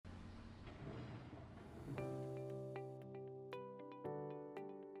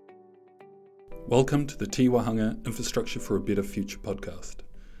Welcome to the Te Wahanga Infrastructure for a Better Future podcast,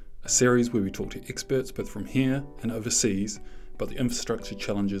 a series where we talk to experts both from here and overseas about the infrastructure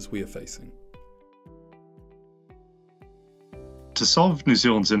challenges we are facing. To solve New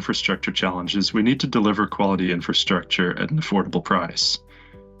Zealand's infrastructure challenges, we need to deliver quality infrastructure at an affordable price.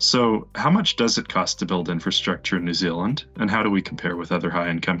 So, how much does it cost to build infrastructure in New Zealand, and how do we compare with other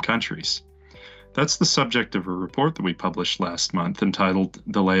high-income countries? That's the subject of a report that we published last month entitled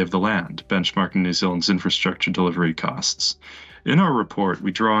The Lay of the Land, Benchmarking New Zealand's Infrastructure Delivery Costs. In our report,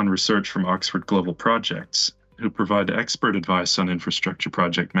 we draw on research from Oxford Global Projects, who provide expert advice on infrastructure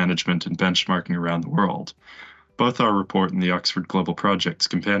project management and benchmarking around the world. Both our report and the Oxford Global Projects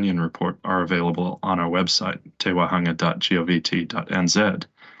companion report are available on our website, tewahanga.govt.nz.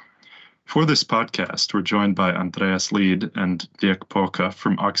 For this podcast, we're joined by Andreas and Dirk Pöker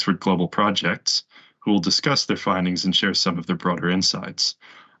from Oxford Global Projects, who will discuss their findings and share some of their broader insights.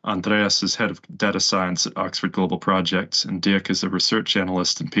 Andreas is head of data science at Oxford Global Projects, and Dirk is a research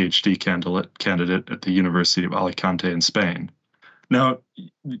analyst and PhD candidate at the University of Alicante in Spain. Now,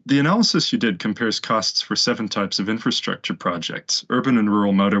 the analysis you did compares costs for 7 types of infrastructure projects: urban and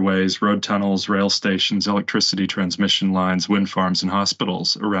rural motorways, road tunnels, rail stations, electricity transmission lines, wind farms, and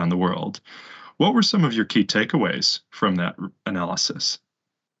hospitals around the world. What were some of your key takeaways from that analysis?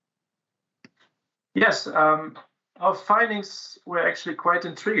 Yes, our findings were actually quite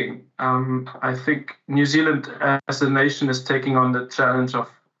intriguing. I think New Zealand as a nation is taking on the challenge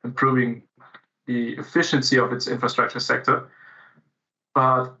of improving the efficiency of its infrastructure sector.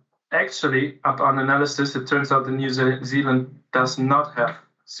 But actually, upon analysis, it turns out that New Zealand does not have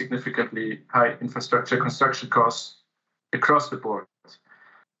significantly high infrastructure construction costs across the board.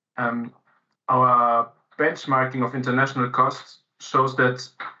 Our benchmarking of international costs shows that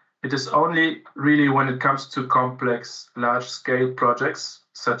it is only really when it comes to complex, large-scale projects,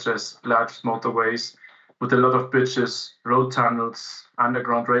 such as large motorways with a lot of bridges, road tunnels,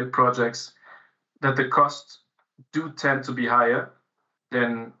 underground rail projects, that the costs do tend to be higher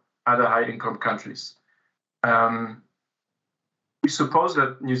than other high-income countries. We suppose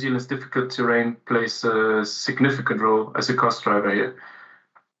that New Zealand's difficult terrain plays a significant role as a cost driver here.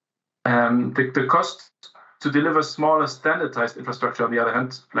 The cost to deliver smaller standardized infrastructure, on the other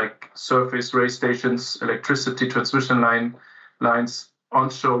hand, like surface rail stations, electricity transmission lines,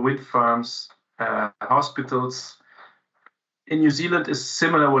 onshore wind farms, hospitals, in New Zealand is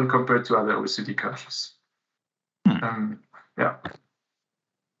similar when compared to other OECD countries.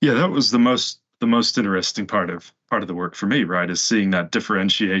 Yeah, that was the most interesting part of the work for me, right? Is seeing that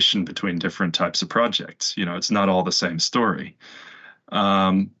differentiation between different types of projects. You know, it's not all the same story.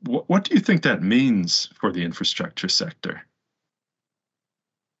 What do you think that means for the infrastructure sector?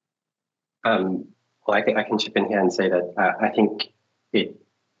 Well, I think I can chip in here and say that I think it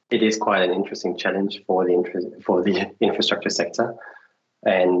is quite an interesting challenge for the infrastructure sector,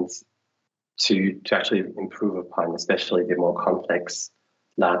 and to actually improve upon, especially the more complex,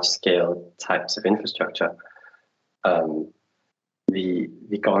 large-scale types of infrastructure. The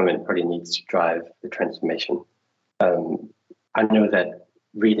government probably needs to drive the transformation. I know that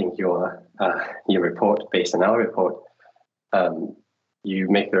reading your report, based on our report, you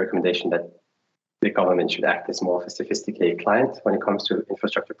make the recommendation that the government should act as more of a sophisticated client when it comes to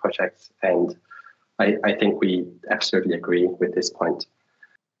infrastructure projects, and I think we absolutely agree with this point.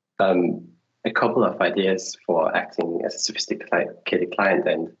 A couple of ideas for acting as a sophisticated client,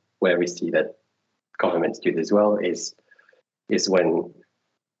 and where we see that governments do this well, is when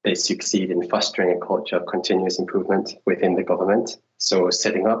they succeed in fostering a culture of continuous improvement within the government. So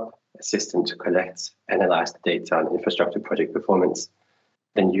setting up a system to collect, analyze the data on infrastructure project performance,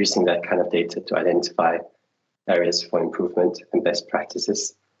 then using that kind of data to identify areas for improvement and best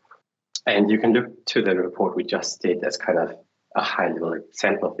practices. And you can look to the report we just did as kind of a high-level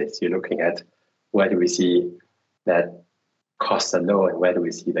example of this. You're looking at where do we see that costs are low, and where do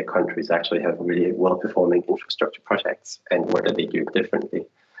we see that countries actually have really well-performing infrastructure projects, and what do they do differently.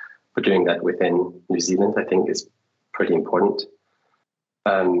 But doing that within New Zealand, I think, is pretty important.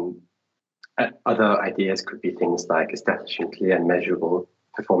 Other ideas could be things like establishing clear and measurable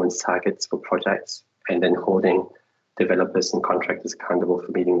performance targets for projects, and then holding developers and contractors accountable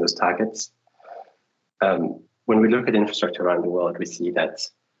for meeting those targets. When we look at infrastructure around the world, we see that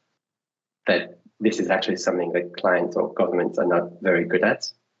this is actually something that clients or governments are not very good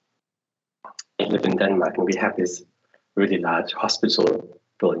at. I live in Denmark, and we have this really large hospital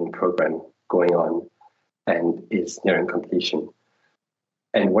building program going on and is nearing completion.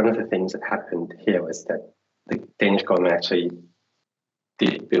 And one of the things that happened here was that the Danish government actually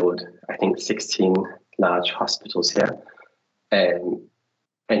did build, I think, 16 large hospitals here. And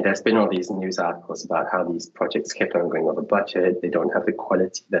And there's been all these news articles about how these projects kept on going over budget. They don't have the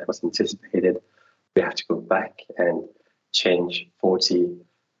quality that was anticipated. We have to go back and change 40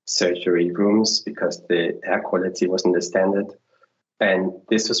 surgery rooms because the air quality wasn't the standard. And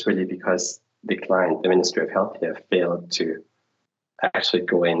this was really because the client, the Ministry of Health here, failed to actually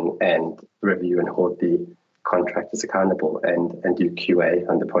go in and review and hold the contractors accountable and do QA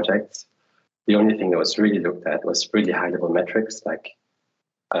on the projects. The only thing that was really looked at was really high-level metrics like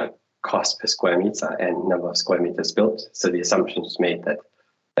cost per square meter and number of square meters built. So the assumption was made that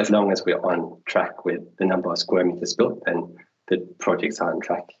as long as we're on track with the number of square meters built, then the projects are on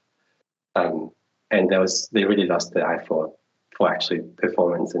track. And they really lost the eye for actually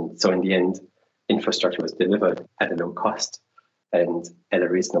performance. And so in the end, infrastructure was delivered at a low cost and at a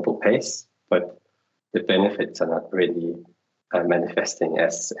reasonable pace, but the benefits are not really manifesting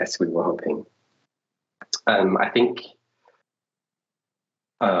as we were hoping. I think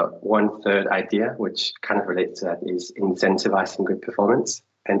one third idea, which kind of relates to that, is incentivizing good performance.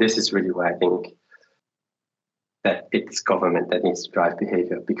 And this is really where I think that it's government that needs to drive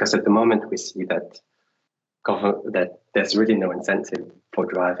behavior, because at the moment we see that there's really no incentive for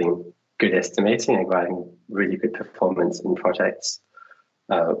driving good estimating and driving really good performance in projects.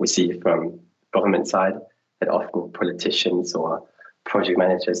 We see from government side that often politicians or project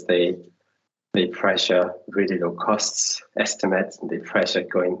managers, they pressure really low costs estimates, and they pressure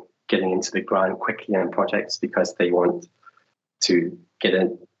getting into the ground quickly on projects because they want to get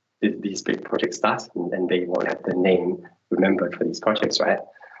these big projects started, and they want to have their name remembered for these projects, right?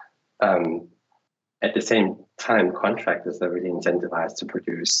 At the same time, contractors are really incentivized to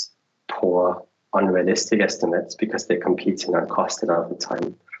produce poor, unrealistic estimates because they're competing on cost a lot of the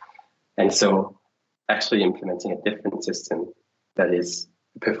time. And so actually implementing a different system that is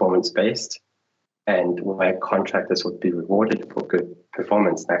performance-based and where contractors would be rewarded for good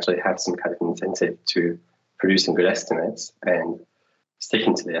performance and actually have some kind of incentive to producing good estimates and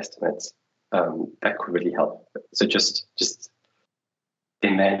sticking to the estimates, that could really help. So just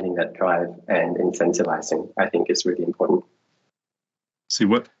demanding that drive and incentivizing, I think, is really important. See,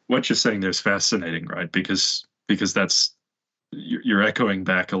 what you're saying there is fascinating, right? Because that's, you're echoing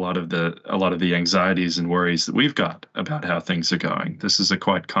back a lot of the anxieties and worries that we've got about how things are going. This is a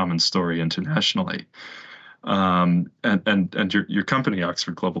quite common story internationally, and your company,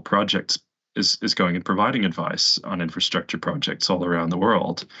 Oxford Global Projects, is going and providing advice on infrastructure projects all around the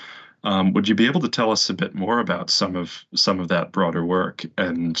world. Would you be able to tell us a bit more about some of that broader work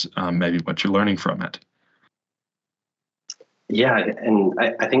and maybe what you're learning from it? Yeah, and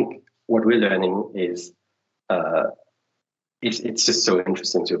I think what we're learning is it's just so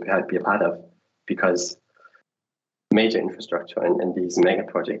interesting to be a part of, because major infrastructure and these mega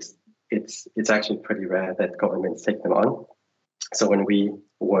projects, it's actually pretty rare that governments take them on. So when we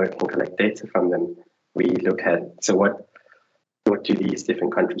work and collect data from them, we look at, so what do these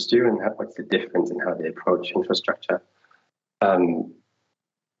different countries do, and what's the difference in how they approach infrastructure? And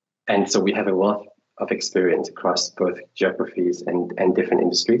so we have a wealth of experience across both geographies and different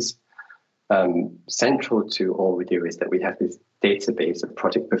industries. Central to all we do is that we have this database of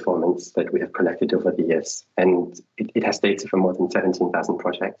project performance that we have collected over the years, and it has data for more than 17,000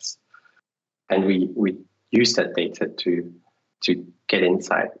 projects. And we use that data to get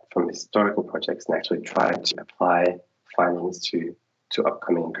insight from historical projects and actually try to apply findings to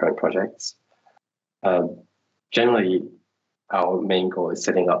upcoming and current projects. Generally, our main goal is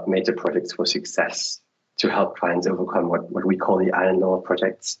setting up major projects for success to help clients overcome what we call the iron law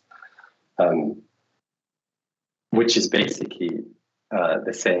projects, which is basically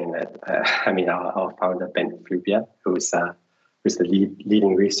the saying that, our founder, Ben Flubia, who's the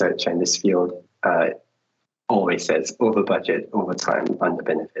leading researcher in this field, always says over budget, over time, under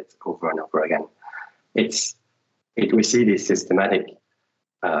benefits, over and over again. We see these systematic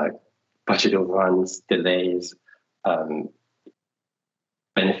budget overruns, delays,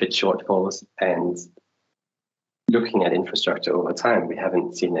 benefit shortfalls, and looking at infrastructure over time, we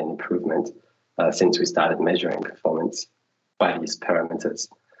haven't seen an improvement since we started measuring performance by these parameters.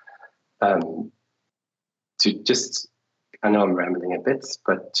 I know I'm rambling a bit,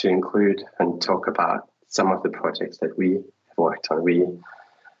 but to include and talk about some of the projects that we have worked on,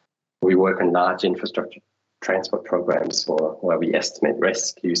 we work on large infrastructure transport programs where we estimate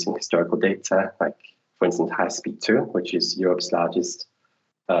risk using historical data, like, for instance, High Speed 2, which is Europe's largest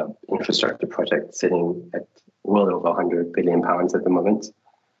infrastructure project, sitting at well over £100 billion at the moment.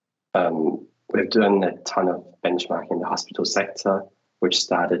 We've done a ton of benchmarking in the hospital sector, which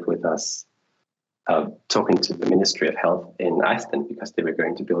started with us talking to the Ministry of Health in Iceland because they were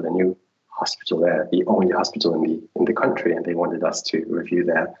going to build a new hospital there, the only hospital in the country, and they wanted us to review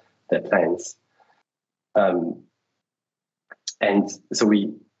their plans. And so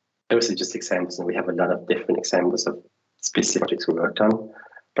those are just examples, and we have a lot of different examples of specific projects we worked on.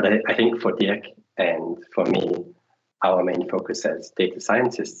 But I think for Dirk and for me, our main focus as data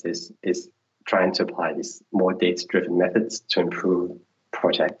scientists is trying to apply these more data-driven methods to improve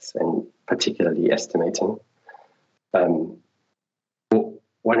projects and particularly estimating.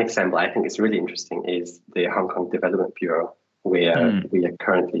 One example I think is really interesting is the Hong Kong Development Bureau, where we are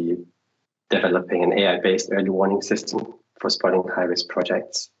currently developing an AI-based early warning system for spotting high-risk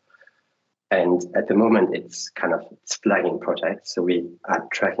projects. And at the moment, it's flagging projects. So we are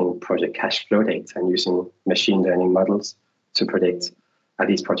tracking project cash flow data and using machine learning models to predict, are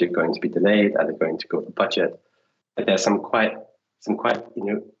these projects going to be delayed? Are they going to go over budget? But there's some quite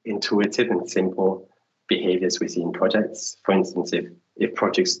intuitive and simple behaviors we see in projects. For instance, if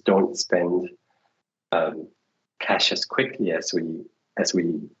projects don't spend cash as quickly as we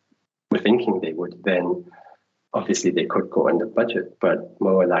were thinking they would, then obviously they could go under budget. But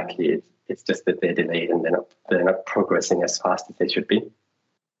more likely, it's just that they're delayed and they're not progressing as fast as they should be.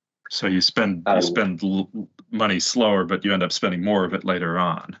 So you spend money slower, but you end up spending more of it later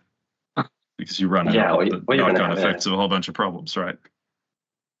on because you run into the knock-on effects of a whole bunch of problems, right?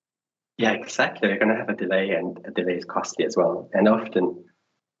 Yeah, exactly. You're going to have a delay, and a delay is costly as well. And often,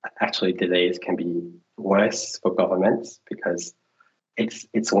 actually, delays can be worse for governments because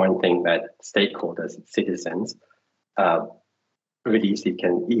it's one thing that stakeholders, citizens, really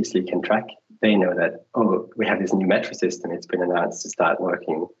easily can track. They know that, we have this new metro system. It's been announced to start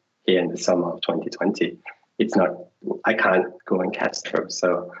working here in the summer of 2020. It's not, I can't go and catch them.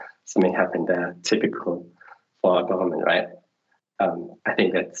 So something happened there, typical for our government, right? I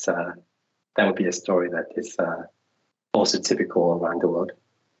think that would be a story that is also typical around the world.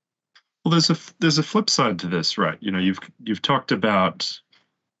 Well, there's a flip side to this, right? You've talked about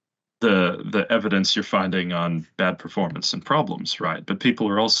the evidence you're finding on bad performance and problems, right? But people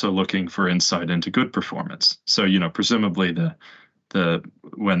are also looking for insight into good performance. So, presumably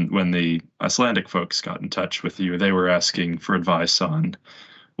when the Icelandic folks got in touch with you, they were asking for advice on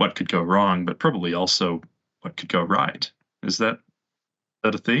what could go wrong, but probably also what could go right. Is that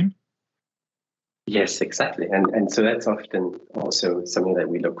a theme? Yes, exactly. And so that's often also something that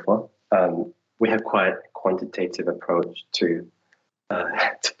we look for. We have quite a quantitative approach to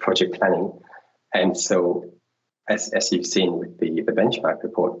project planning. And so as you've seen with the benchmark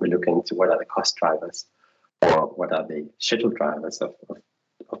report, we're looking into what are the cost drivers or what are the schedule drivers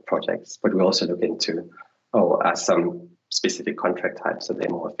of projects. But we also look into, are some specific contract types, are they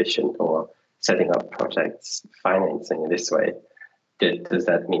more efficient, or setting up projects, financing in this way? Does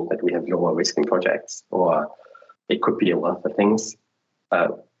that mean that we have lower risk in projects? Or it could be a wealth of things.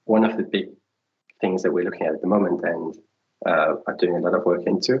 One of the big things that we're looking at the moment and are doing a lot of work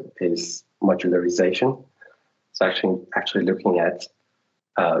into is modularization. So actually looking at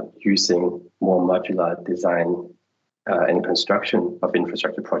using more modular design and construction of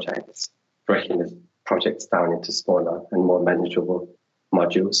infrastructure projects, breaking the projects down into smaller and more manageable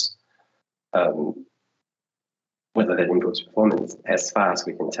modules. Whether that improves performance, as far as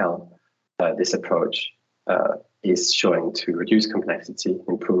we can tell, this approach is showing to reduce complexity,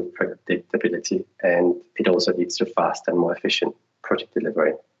 improve predictability, and it also leads to faster and more efficient project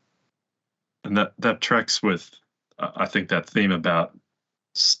delivery. And that tracks with, I think, that theme about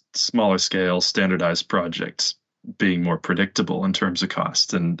smaller scale, standardized projects being more predictable in terms of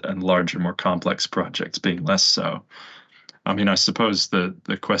cost, and larger, more complex projects being less so. I mean, I suppose the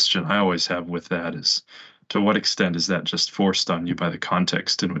question I always have with that is, to what extent is that just forced on you by the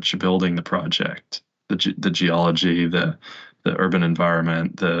context in which you're building the project, the geology, the urban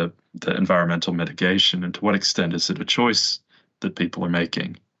environment, the environmental mitigation, and to what extent is it a choice that people are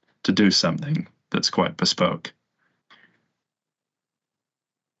making to do something that's quite bespoke?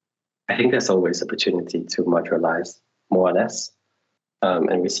 I think there's always opportunity to modularize more or less,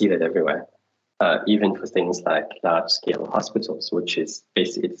 and we see that everywhere. Even for things like large-scale hospitals, which is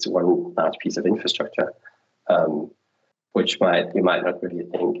basically it's one large piece of infrastructure, which you might not really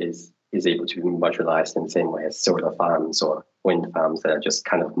think is able to be modularized in the same way as solar farms or wind farms that are just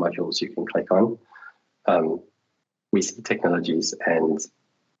kind of modules you can click on. We see technologies and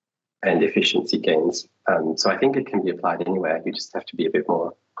efficiency gains. So I think it can be applied anywhere. You just have to be a bit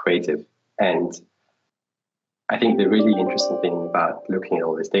more creative. And I think the really interesting thing about looking at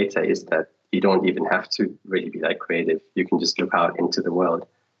all this data is that you don't even have to really be that creative. You can just look out into the world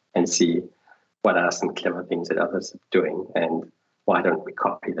and see what are some clever things that others are doing, and why don't we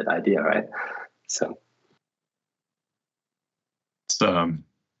copy that idea, right? So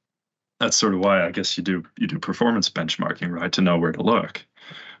that's sort of why I guess you do performance benchmarking, right, to know where to look.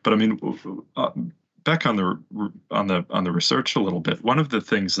 But I mean, back on the research a little bit, one of the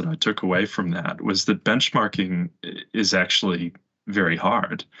things that I took away from that was that benchmarking is actually very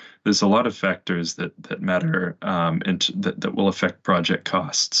hard. There's a lot of factors that matter and that will affect project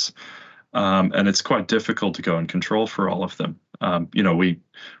costs, and it's quite difficult to go and control for all of them.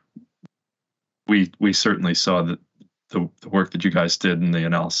 We certainly saw that the work that you guys did and the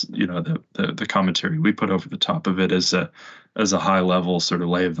analysis, the commentary we put over the top of it as a high level sort of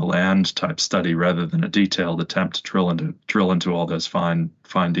lay of the land type study rather than a detailed attempt to drill into all those fine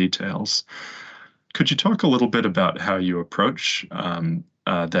details. Could you talk a little bit about how you approach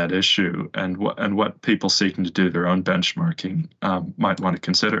that issue and what people seeking to do their own benchmarking might want to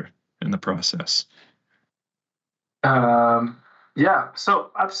consider in the process? Yeah,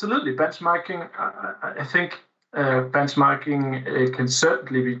 so absolutely, benchmarking. I think benchmarking can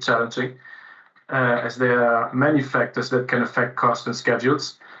certainly be challenging, as there are many factors that can affect cost and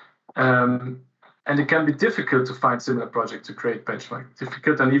schedules. And it can be difficult to find similar projects to create benchmark,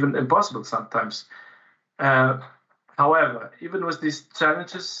 difficult and even impossible sometimes. However, even with these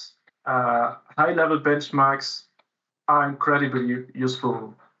challenges, high-level benchmarks are incredibly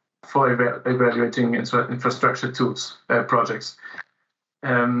useful for evaluating infrastructure tools projects.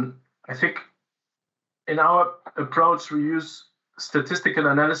 I think in our approach, we use statistical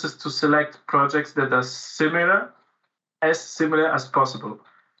analysis to select projects that are similar as possible,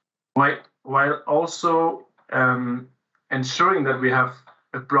 while also ensuring that we have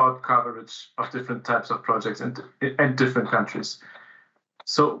a broad coverage of different types of projects and different countries.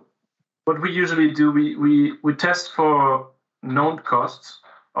 So what we usually do, we test for known costs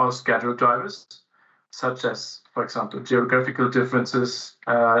or schedule drivers, such as, for example, geographical differences,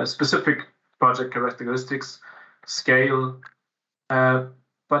 specific project characteristics, scale.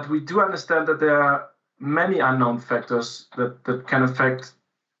 But we do understand that there are many unknown factors that can affect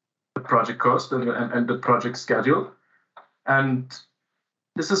the project cost and the project schedule. And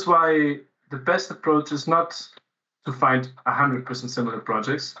this is why the best approach is not to find 100% similar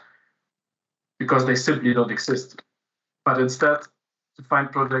projects, because they simply don't exist, but instead to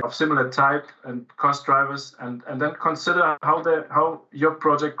find projects of similar type and cost drivers, and then consider how your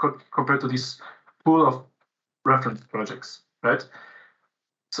project could compare to this pool of reference projects, right?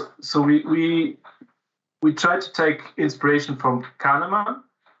 So we try to take inspiration from Kahneman,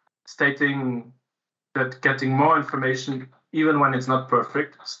 stating that getting more information, even when it's not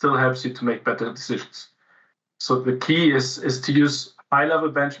perfect, still helps you to make better decisions. So the key is to use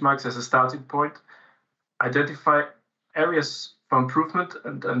high-level benchmarks as a starting point, identify areas for improvement,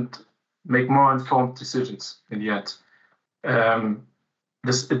 and make more informed decisions in the end.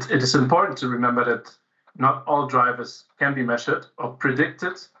 It is important to remember that not all drivers can be measured or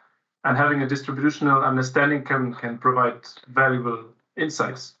predicted, and having a distributional understanding can provide valuable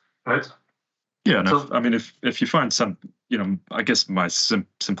insights, right? Yeah, and if you find some, I guess my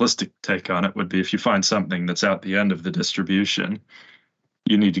simplistic take on it would be, if you find something that's out the end of the distribution,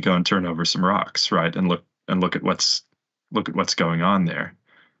 you need to go and turn over some rocks, right, and look at what's going on there.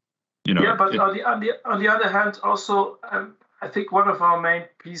 Yeah, but on the other hand, also, I think one of our main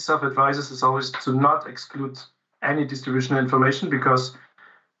piece of advice is always to not exclude any distributional information, because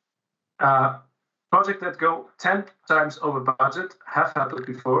projects that go 10 times over budget have happened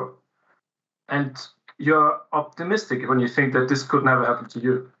before, and you're optimistic when you think that this could never happen to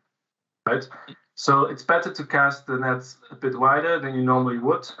you, right? So it's better to cast the net a bit wider than you normally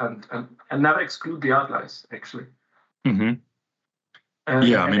would, and never exclude the outliers, actually. Mm-hmm.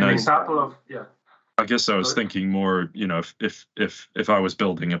 Yeah, I mean, an example of I guess I was thinking more, if I was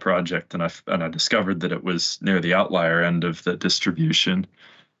building a project and I discovered that it was near the outlier end of the distribution,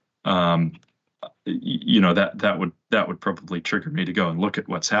 that would probably trigger me to go and look at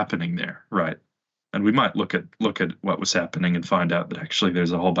what's happening there, right? And we might look at what was happening and find out that actually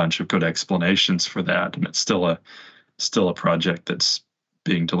there's a whole bunch of good explanations for that, and it's still a project that's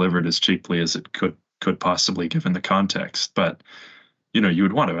being delivered as cheaply as it could possibly, given the context. But you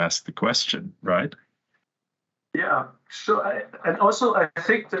would want to ask the question, right? Yeah, sure. And also, I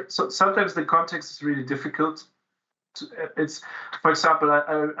think that sometimes the context is really difficult. It's, for example,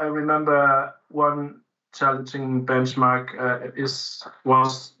 I remember one challenging benchmark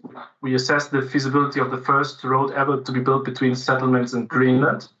was we assessed the feasibility of the first road ever to be built between settlements in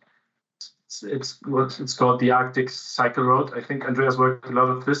Greenland. It's called the Arctic Cycle Road. I think Andreas worked a lot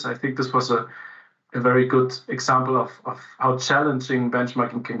of this. I think this was a very good example of how challenging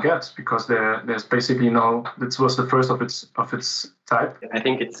benchmarking can get, because there's basically this was the first of its type. I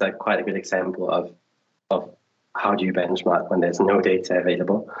think it's quite a good example of how do you benchmark when there's no data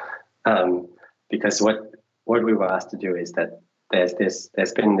available. because what we were asked to do is that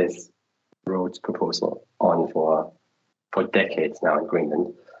there's been this roads proposal on for decades now in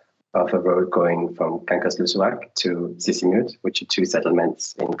Greenland, of a road going from Kangerlussuaq to Sisimiut, which are two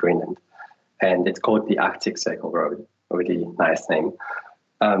settlements in Greenland. And it's called the Arctic Circle Road, a really nice name.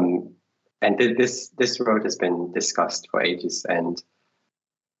 And this road has been discussed for ages, and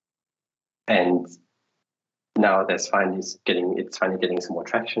now it's finally getting some more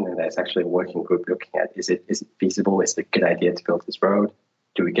traction, and there's actually a working group looking at is it feasible? Is it a good idea to build this road?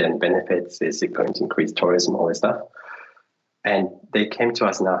 Do we get any benefits? Is it going to increase tourism? All this stuff. And they came to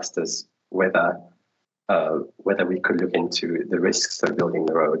us and asked us whether we could look into the risks of building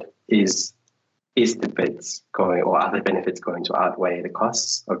the road. Is the bits going, or are the benefits going to outweigh the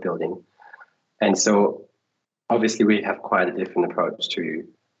costs of building? And so obviously we have quite a different approach to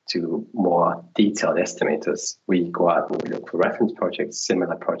more detailed estimators. We go out and we look for reference projects,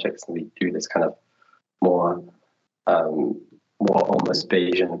 similar projects, and we do this kind of more almost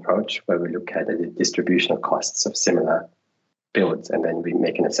Bayesian approach, where we look at the distribution of costs of similar builds, and then we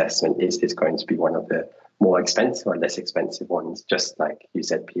make an assessment. Is this going to be one of the more expensive or less expensive ones, just like you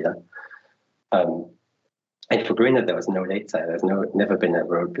said, Peter? And for Greenland, there was no data. There's never been a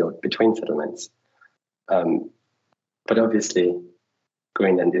road built between settlements. But obviously,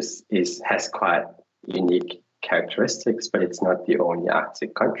 Greenland has quite unique characteristics, but it's not the only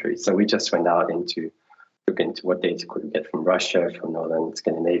Arctic country. So we just went out to look into what data could we get from Russia, from Northern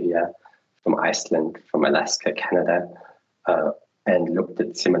Scandinavia, from Iceland, from Alaska, Canada, and looked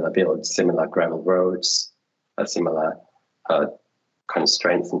at similar builds, similar gravel roads, similar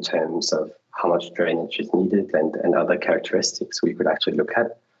constraints in terms of how much drainage is needed and other characteristics we could actually look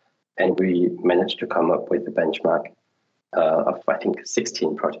at. And we managed to come up with a benchmark of, I think,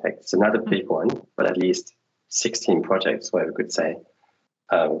 16 projects. So not a big one, but at least 16 projects where we could say,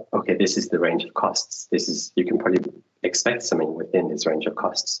 okay, this is the range of costs. You can probably expect something within this range of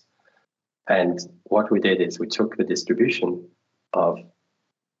costs. And what we did is we took the distribution of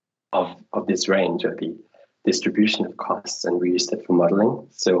this range, of the distribution of costs, and we used it for modeling.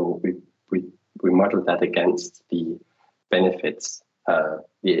 So we modeled that against the benefits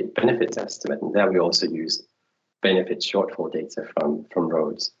estimate, and there we also used benefit shortfall data from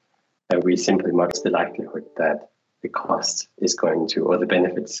roads. And we simply modeled the likelihood that the cost is going to, or the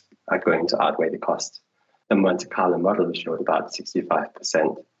benefits are going to outweigh the cost. The Monte Carlo model showed about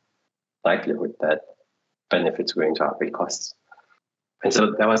 65% likelihood that benefits were going to outweigh costs. And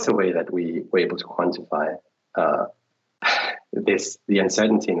so that was the way that we were able to quantify the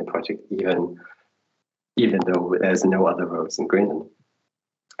uncertainty in the project, even though there's no other roads in Greenland.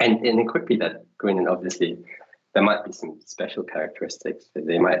 And it could be that Greenland, obviously, there might be some special characteristics.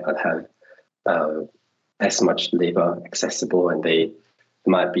 They might not have as much labor accessible, and there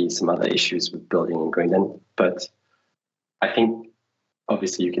might be some other issues with building in Greenland. But I think,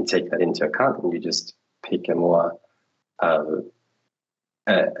 obviously, you can take that into account, and you just pick a more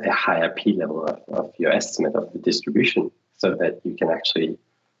a higher P level of your estimate of the distribution, so that you can actually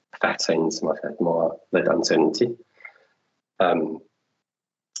factor in some of that uncertainty. And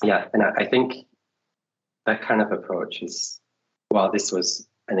I think that kind of approach is, while this was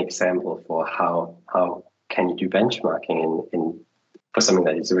an example for how can you do benchmarking for something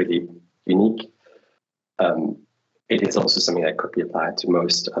that is really unique, it is also something that could be applied to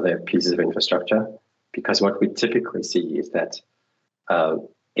most other pieces of infrastructure, because what we typically see is that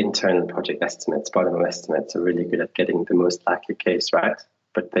internal project estimates, bottom-up estimates, are really good at getting the most likely case right,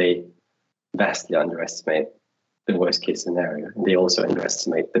 but they vastly underestimate the worst case scenario, and they also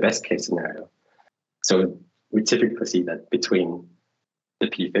underestimate the best case scenario. So we typically see that between the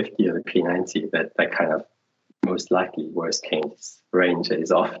P50 or the P90, that kind of most likely worst case range that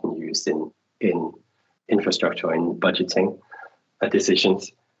is often used in infrastructure or in budgeting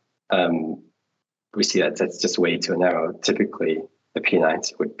decisions. We see that that's just way too narrow. Typically, the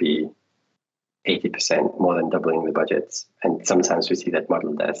P90 would be 80%, more than doubling the budgets. And sometimes we see that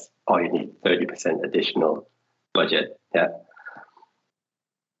modeled as, you need 30% additional budget. Yeah.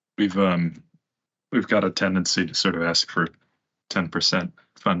 We've got a tendency to sort of ask for 10%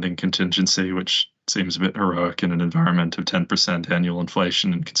 funding contingency, which seems a bit heroic in an environment of 10% annual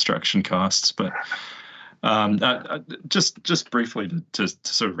inflation and construction costs. But just briefly to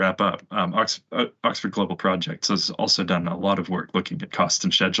sort of wrap up, Oxford Global Projects has also done a lot of work looking at cost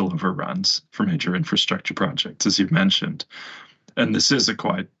and schedule overruns for major infrastructure projects, as you've mentioned. And this is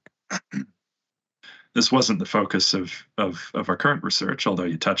this wasn't the focus of our current research, although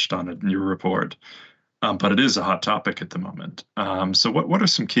you touched on it in your report. But it is a hot topic at the moment. So what are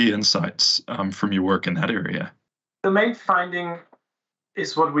some key insights from your work in that area? The main finding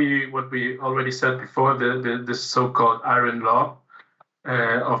is what we already said before, the so-called iron law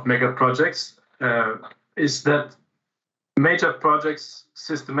of mega projects, is that major projects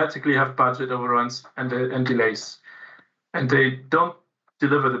systematically have budget overruns and delays, and they don't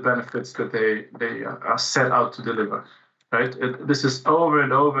deliver the benefits that they are set out to deliver. Right? This is over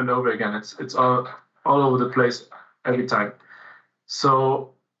and over and over again. It's all over the place every time.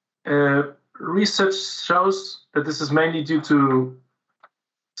 So research shows that this is mainly due to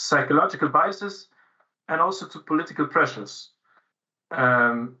psychological biases and also to political pressures.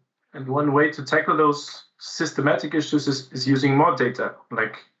 And one way to tackle those systematic issues is using more data,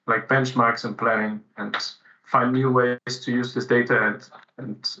 like benchmarks and planning, and find new ways to use this data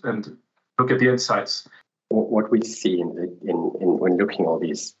and look at the insights. What we see in when looking at all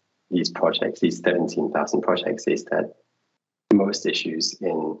these projects, these 17,000 projects, is that most issues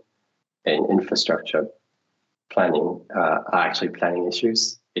in infrastructure planning are actually planning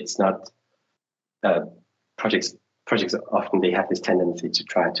issues. It's not projects. Projects often, they have this tendency to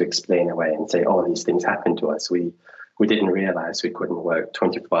try to explain away and say, "Oh, these things happened to us. We didn't realize we couldn't work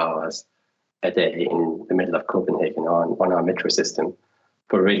 24 hours a day in the middle of Copenhagen on our metro system."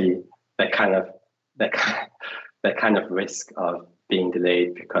 But really, that kind of risk of being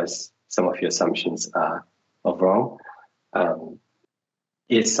delayed because some of your assumptions are wrong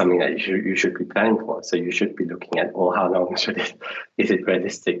is something that you should be planning for. So you should be looking at, how long is it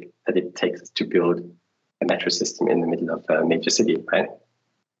realistic that it takes to build a metro system in the middle of a major city, right?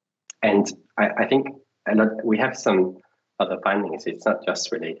 And I think we have some other findings. It's not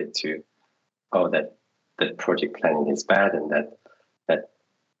just related to that project planning is bad and that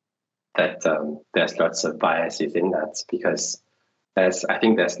there's lots of biases in that, because I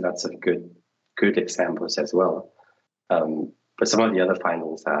think there's lots of good examples as well. But some of the other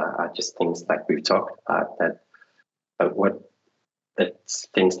findings are just things like we've talked about, that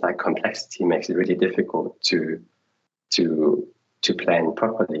things like complexity makes it really difficult to plan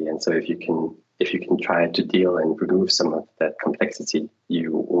properly. And so if you can try to deal and remove some of that complexity,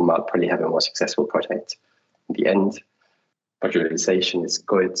 you will probably have a more successful project. In the end, modularization is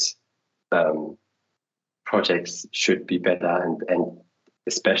good. Projects should be better, and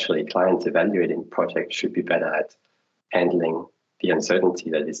especially clients evaluating projects should be better at handling the uncertainty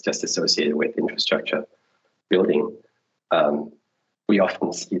that is just associated with infrastructure building. We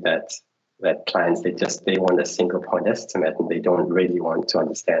often see that clients, they want a single point estimate and they don't really want to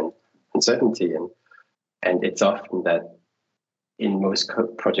understand uncertainty. And it's often that in most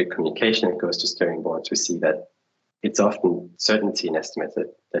project communication, it goes to steering boards, we see that it's often certainty in estimates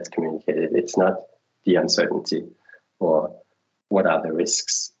that's communicated. It's not the uncertainty or what are the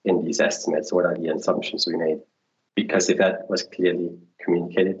risks in these estimates, what are the assumptions we made. Because if that was clearly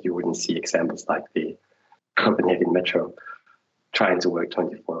communicated, you wouldn't see examples like the Copenhagen Metro trying to work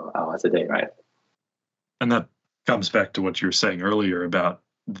 24 hours a day, right? And that comes back to what you were saying earlier about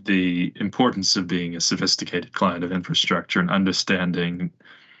the importance of being a sophisticated client of infrastructure and understanding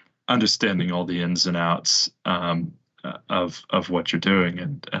all the ins and outs of what you're doing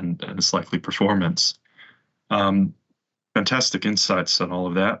and its likely performance. Fantastic insights on all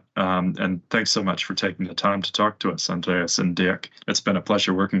of that. And thanks so much for taking the time to talk to us, Andreas and Dirk. It's been a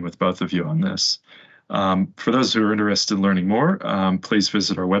pleasure working with both of you on this. For those who are interested in learning more, please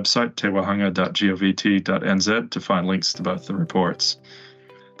visit our website, tewahanga.govt.nz, to find links to both the reports.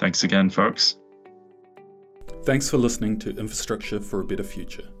 Thanks again, folks. Thanks for listening to Infrastructure for a Better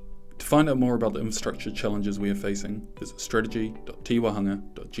Future. To find out more about the infrastructure challenges we are facing, visit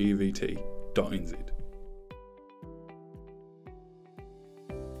strategy.tewahanga.govt.nz.